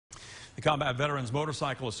The Combat Veterans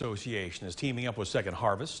Motorcycle Association is teaming up with Second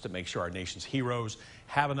Harvest to make sure our nation's heroes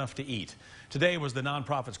have enough to eat. Today was the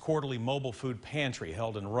nonprofit's quarterly mobile food pantry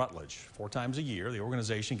held in Rutledge. 4 times a year, the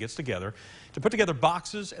organization gets together to put together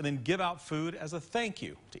boxes and then give out food as a thank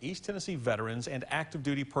you to East Tennessee veterans and active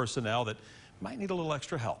duty personnel that might need a little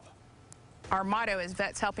extra help. Our motto is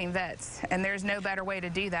Vets Helping Vets, and there's no better way to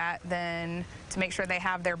do that than to make sure they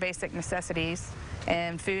have their basic necessities,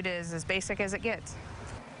 and food is as basic as it gets.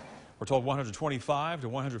 We're told 125 to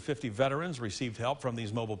 150 veterans received help from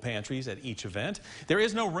these mobile pantries at each event. There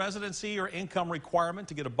is no residency or income requirement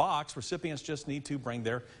to get a box. Recipients just need to bring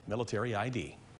their military ID.